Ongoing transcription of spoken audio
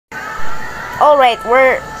Alright,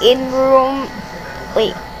 we're in room.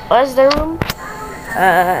 Wait, what's the room?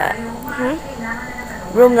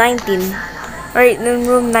 Room 19. Alright, in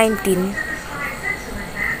room 19.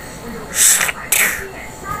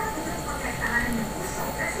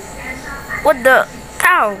 What the?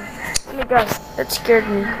 Ow! Oh my god, that scared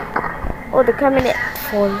me. Oh, the cabinet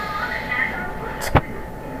phone.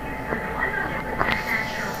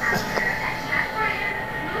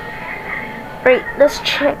 Right, let's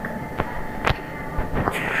check.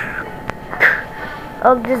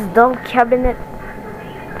 Oh, this dumb cabinet.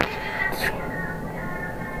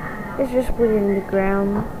 Let's just put it in the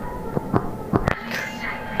ground.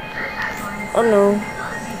 Oh no.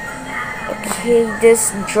 Okay,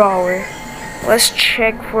 this drawer. Let's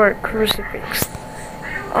check for a crucifix.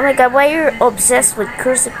 Oh my god, why are you obsessed with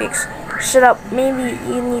crucifix? Shut up, maybe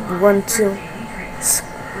you need one too.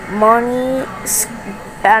 Money,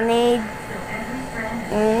 bandage.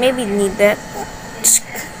 Maybe need that.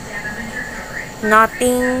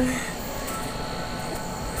 Nothing.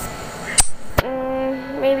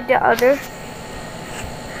 Maybe the other.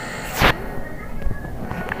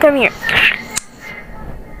 Come here.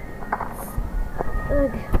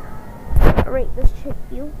 Alright, let's check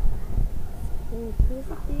you.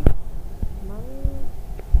 Crucifix. Money.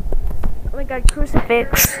 Oh my god,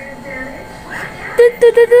 crucifix.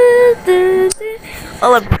 I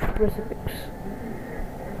love crucifix.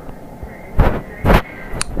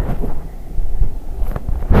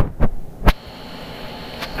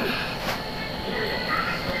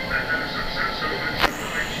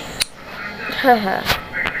 Haha.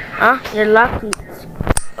 Huh? You're lucky.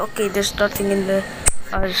 Okay, there's nothing in the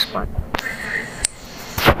other spot.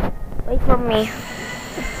 Wait for me.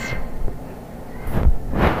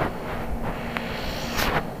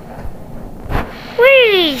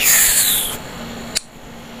 Please.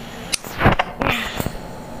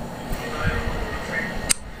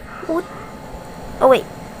 What? Oh wait.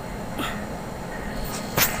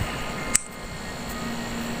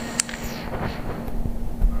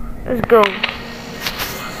 Let's go.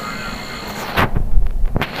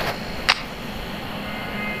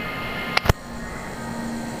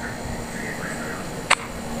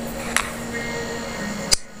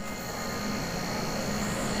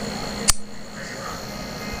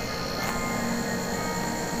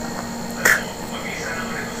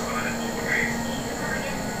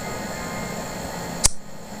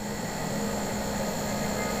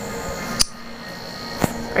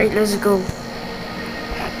 Alright, let's go.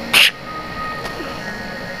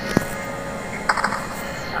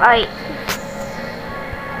 Alright.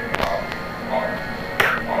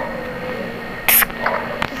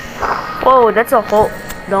 Whoa, that's a whole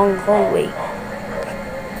long hallway.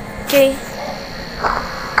 Okay.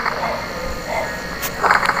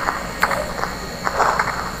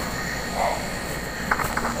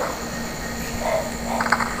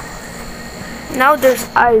 Now there's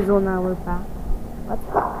eyes on our back. What?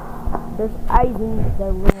 There's eyes in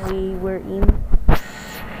the room we were in.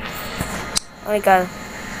 Oh my god.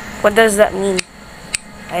 What does that mean?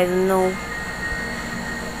 I don't know.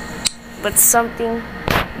 But something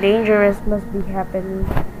dangerous must be happening.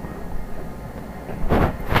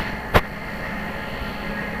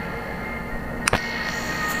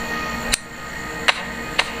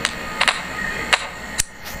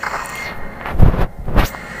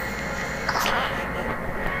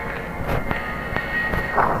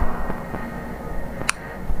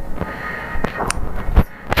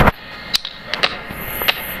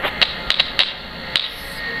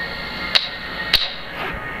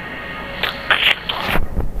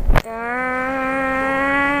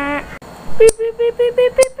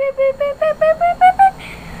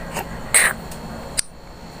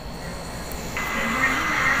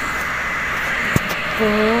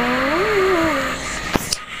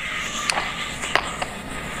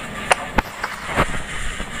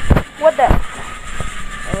 What the?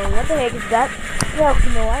 What the heck is that? Well,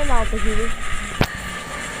 no, I'm out of here.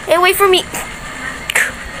 Hey, wait for me.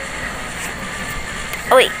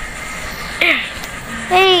 Oh wait.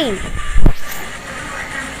 Hey.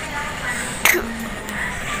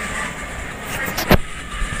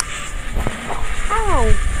 Ow,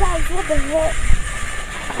 guys, what the heck?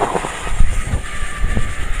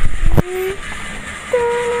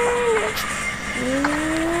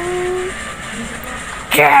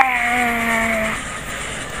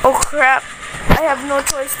 Oh crap, I have no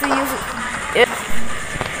choice to use it.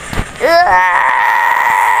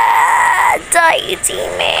 Die,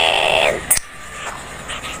 teammate.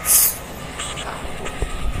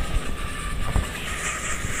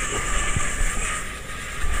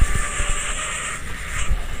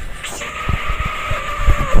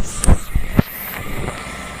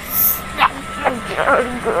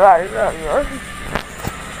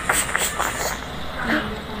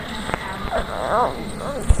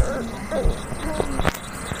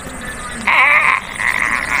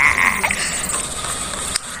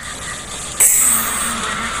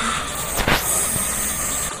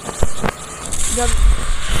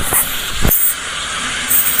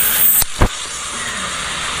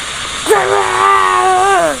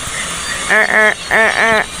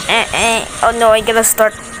 Oh no, I gotta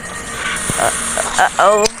start.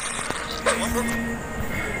 Oh.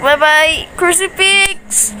 Bye bye,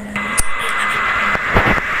 crucifix.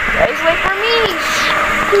 Guys, wait for me.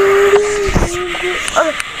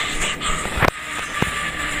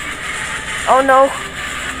 Oh no.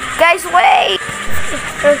 Guys, wait.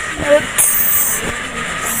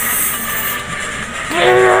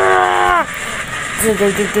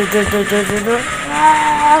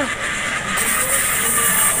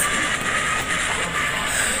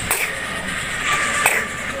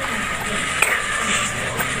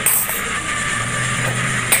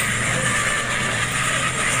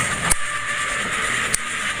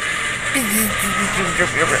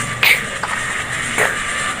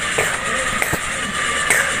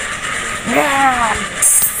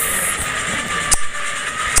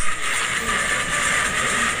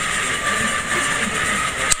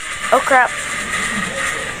 Oh crap.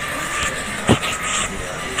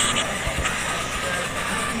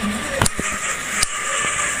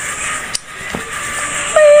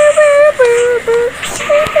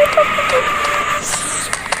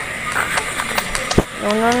 No.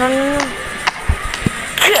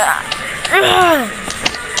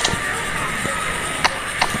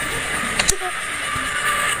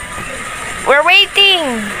 We're waiting.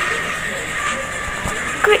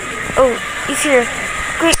 Quick. Oh, he's here.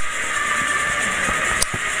 Quick.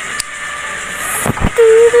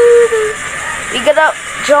 We gotta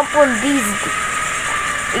jump on these.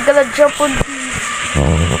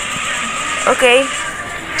 Okay.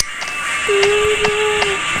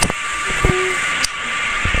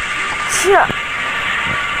 Shit.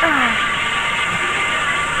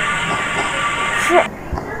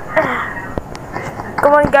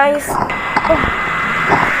 Come on, guys.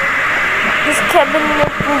 This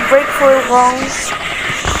cabinet will break for long.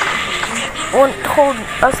 Won't hold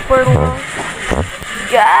us for long.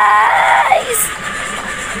 Guys!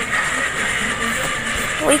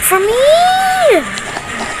 Wait for me!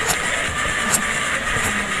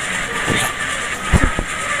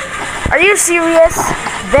 Are you serious?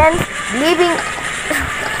 Then leaving.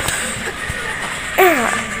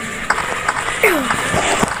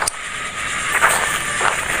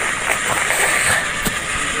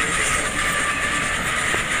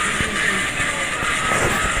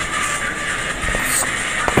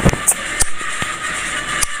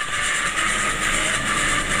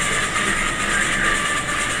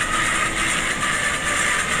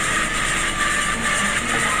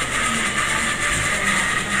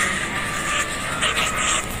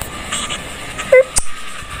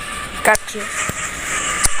 Gotcha.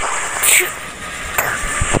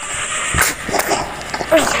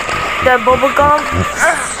 The bubble gum.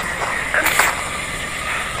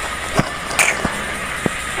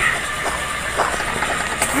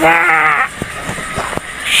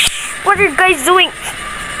 What are you guys doing?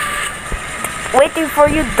 Waiting for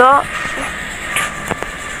you, dog.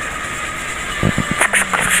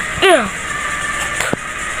 Yeah.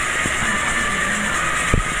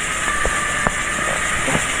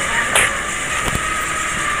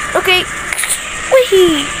 Okay.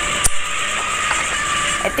 Wee.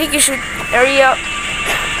 I think you should hurry up.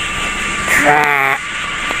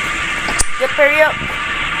 Yep, hurry up.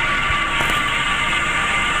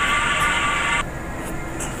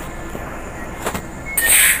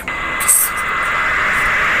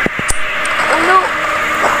 Oh no.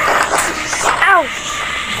 Ow.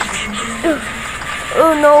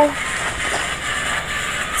 Oh no.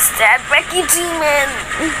 Stand back, you demon.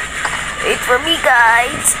 Wait for me,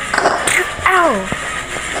 guys. Ow.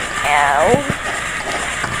 Ow.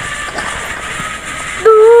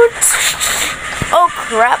 Dude. Oh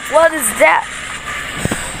crap, what is that?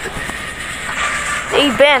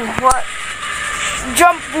 Hey Ben, what?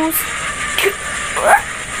 Jump boost.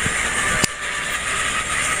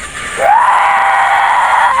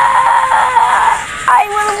 I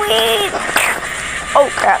will win. Oh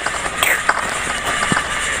crap.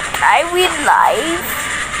 I win life.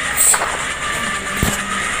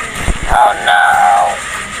 Oh no!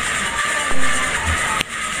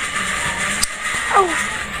 Oh!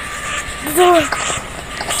 The door!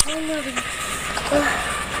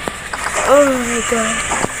 Oh my god.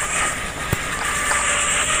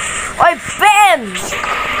 Oi, Ben!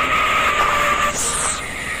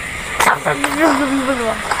 Hey,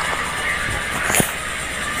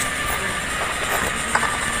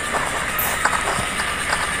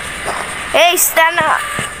 stand up!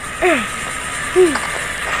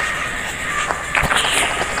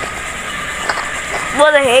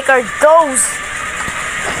 What the heck are those?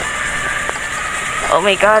 Oh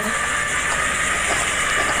my god.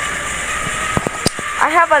 I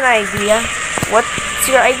have an idea. What's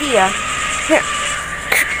your idea?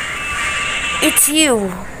 It's you,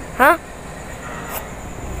 huh?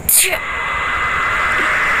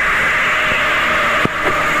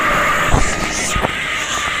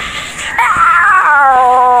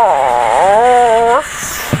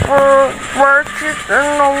 Work it in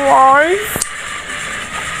the life.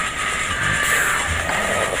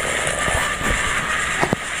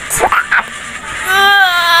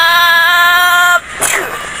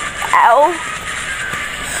 Ow.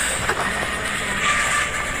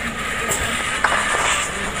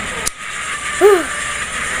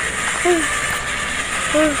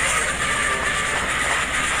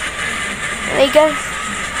 Hey guys,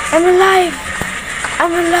 I'm alive.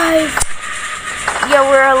 I'm alive. Yeah,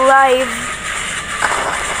 we're alive.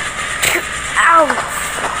 Ow!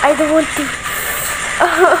 I don't want to.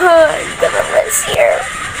 I'm gonna miss here.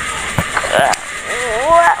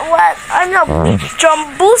 What? I'm not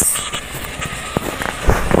jump boost.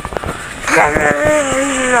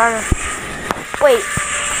 Wait.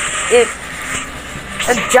 A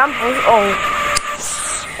jump boost? Oh.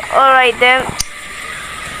 Alright then.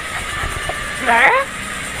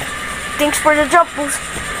 Thanks for the jump boost.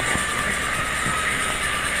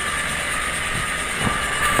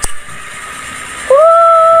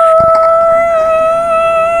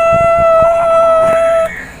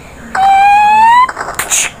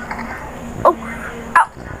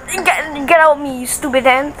 Get out of me, you stupid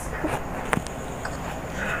hands.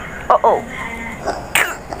 Uh-oh.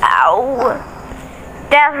 Ow.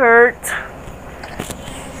 That hurt.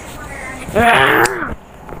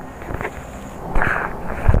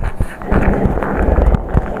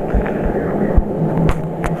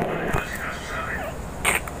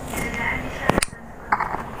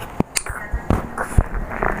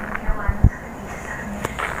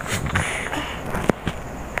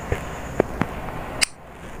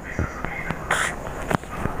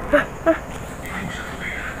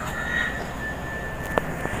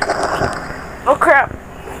 Oh crap.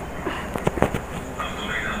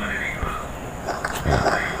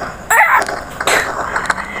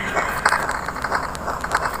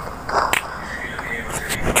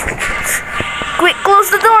 Quick, close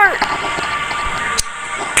the door.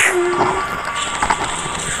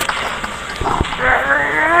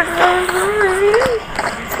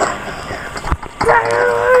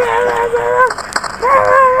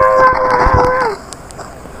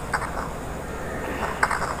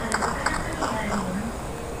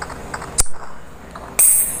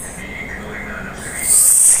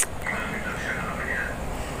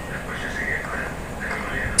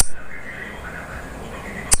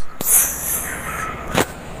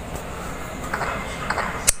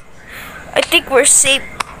 I think we're safe,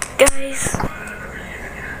 guys.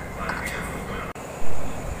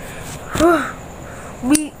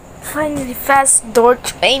 We finally passed door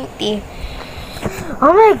 20.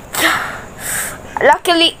 Oh my god.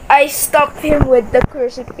 Luckily, I stopped him with the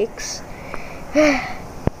crucifix.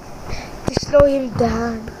 To slow him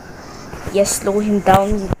down. Yes, slow him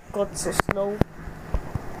down. He got so slow.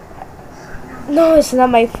 No, it's not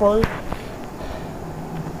my fault.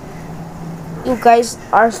 You guys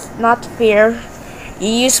are not fair. You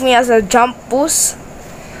use me as a jump boost.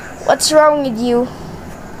 What's wrong with you?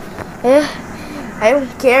 I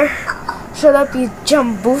don't care. Shut up, you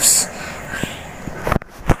jump boost.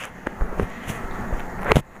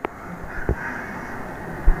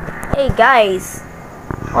 Hey guys.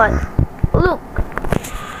 What? Look.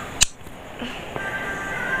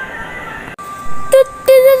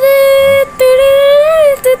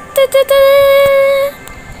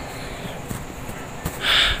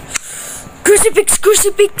 Crucifix,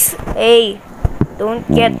 crucifix! Hey, don't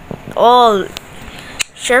get all.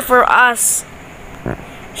 Share for us.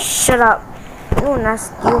 Shut up. No one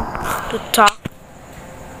asked you to talk.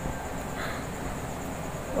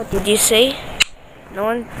 What did you say? No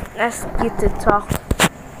one asked you to talk.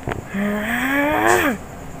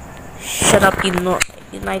 Shut up, you know,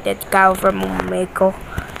 United cow from Omega.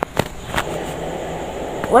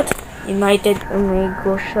 What? United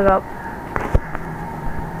Omega, shut up.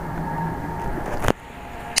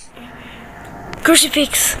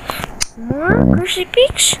 Crucifix! More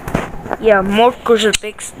crucifix? Yeah, more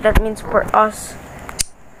crucifix. That means for us.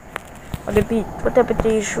 What about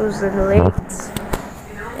your shoes and legs?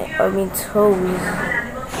 I mean toes.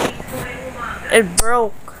 It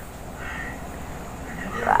broke.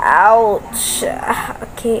 Ouch.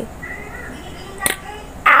 Okay.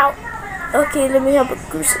 Ow. Okay, let me have a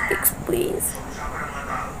crucifix, please.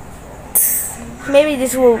 Maybe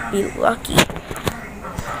this will be lucky.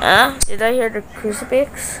 Huh? Did I hear the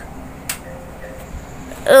crucifix?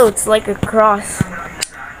 Oh, it's like a cross.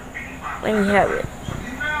 Let me have it.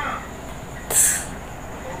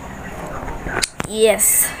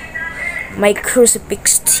 Yes. My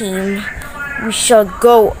crucifix team. We shall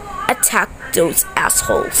go attack those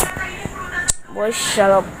assholes. Boy, shut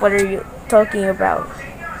up. What are you talking about?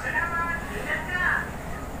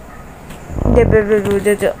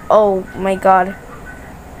 Oh my god.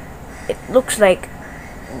 It looks like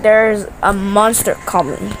there's a monster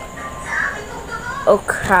coming. Oh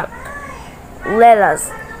crap. Let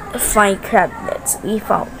us find cabinets. We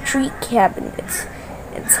found 3 cabinets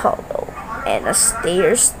in total and a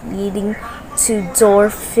stairs leading to door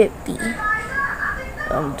 50.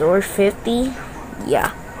 Door 50?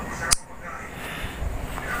 Yeah.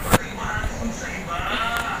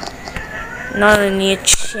 Not a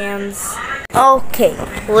chance. Okay,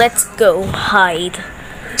 let's go hide.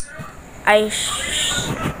 I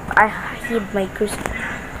hid my crucifix.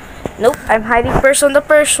 Nope, I'm hiding person to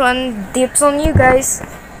person. Dips on you guys.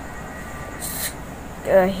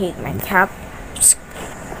 I hate my cap.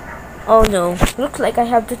 Oh no, looks like I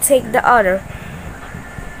have to take the other.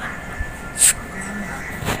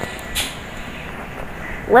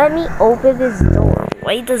 Let me open this door.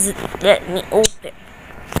 Why does it let me open?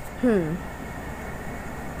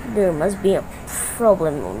 There must be a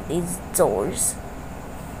problem on these doors.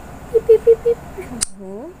 Beep, beep, beep, beep.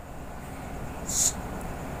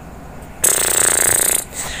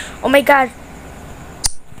 Oh my god.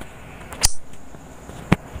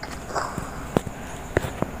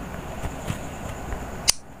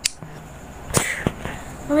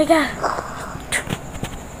 Oh my god.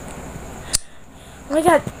 Oh my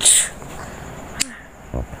god.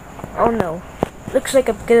 Oh no. Looks like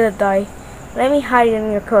I'm gonna die. Let me hide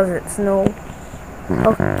in your closets. No.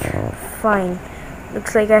 Okay, fine.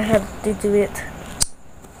 Looks like I have to do it.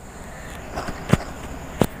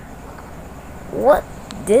 What?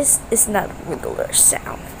 This is not regular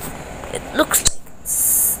sound. It looks like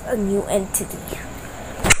it's a new entity.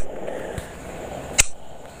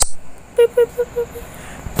 Beep, beep, beep, beep.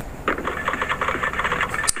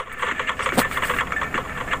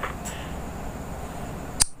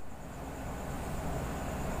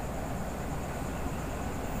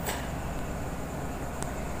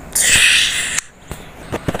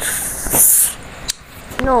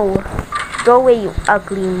 No, go away, you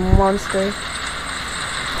ugly monster.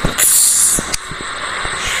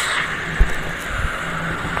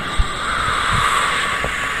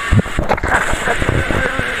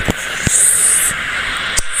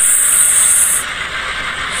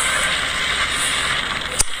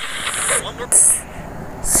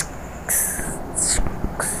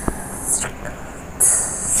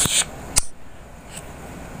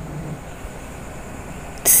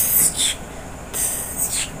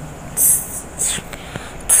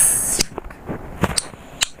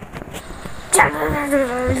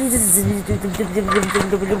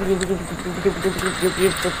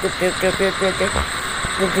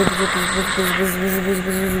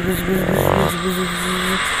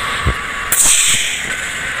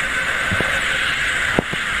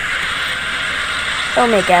 Oh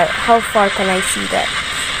my god, how far can I see that?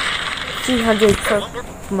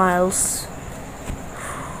 300 miles.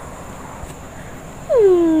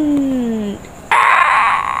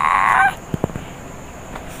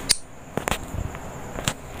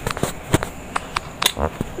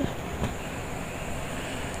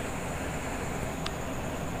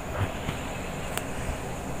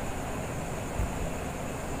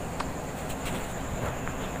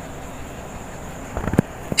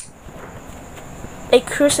 A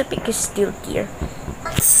crucifix is still here.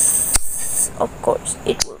 Of course,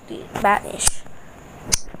 it will be banished.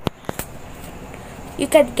 You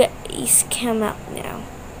can get a scam out now.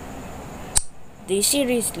 Do you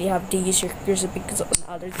seriously have to use your crucifix on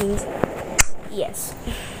other things? Yes,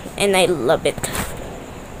 and I love it.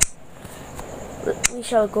 We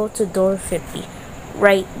shall go to door 50.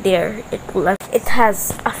 Right there, it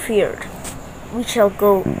has appeared. We shall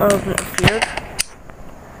go appeared.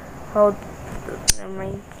 Hold. Never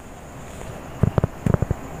mind.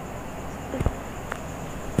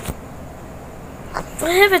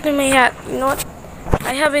 I have it in my hat. You know what?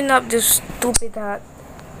 I have enough this stupid hat.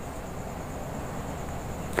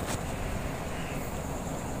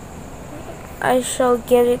 I shall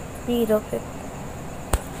get rid of it.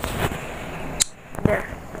 There.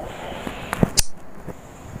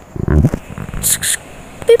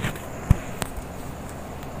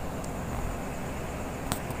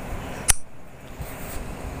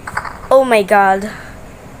 Oh my god.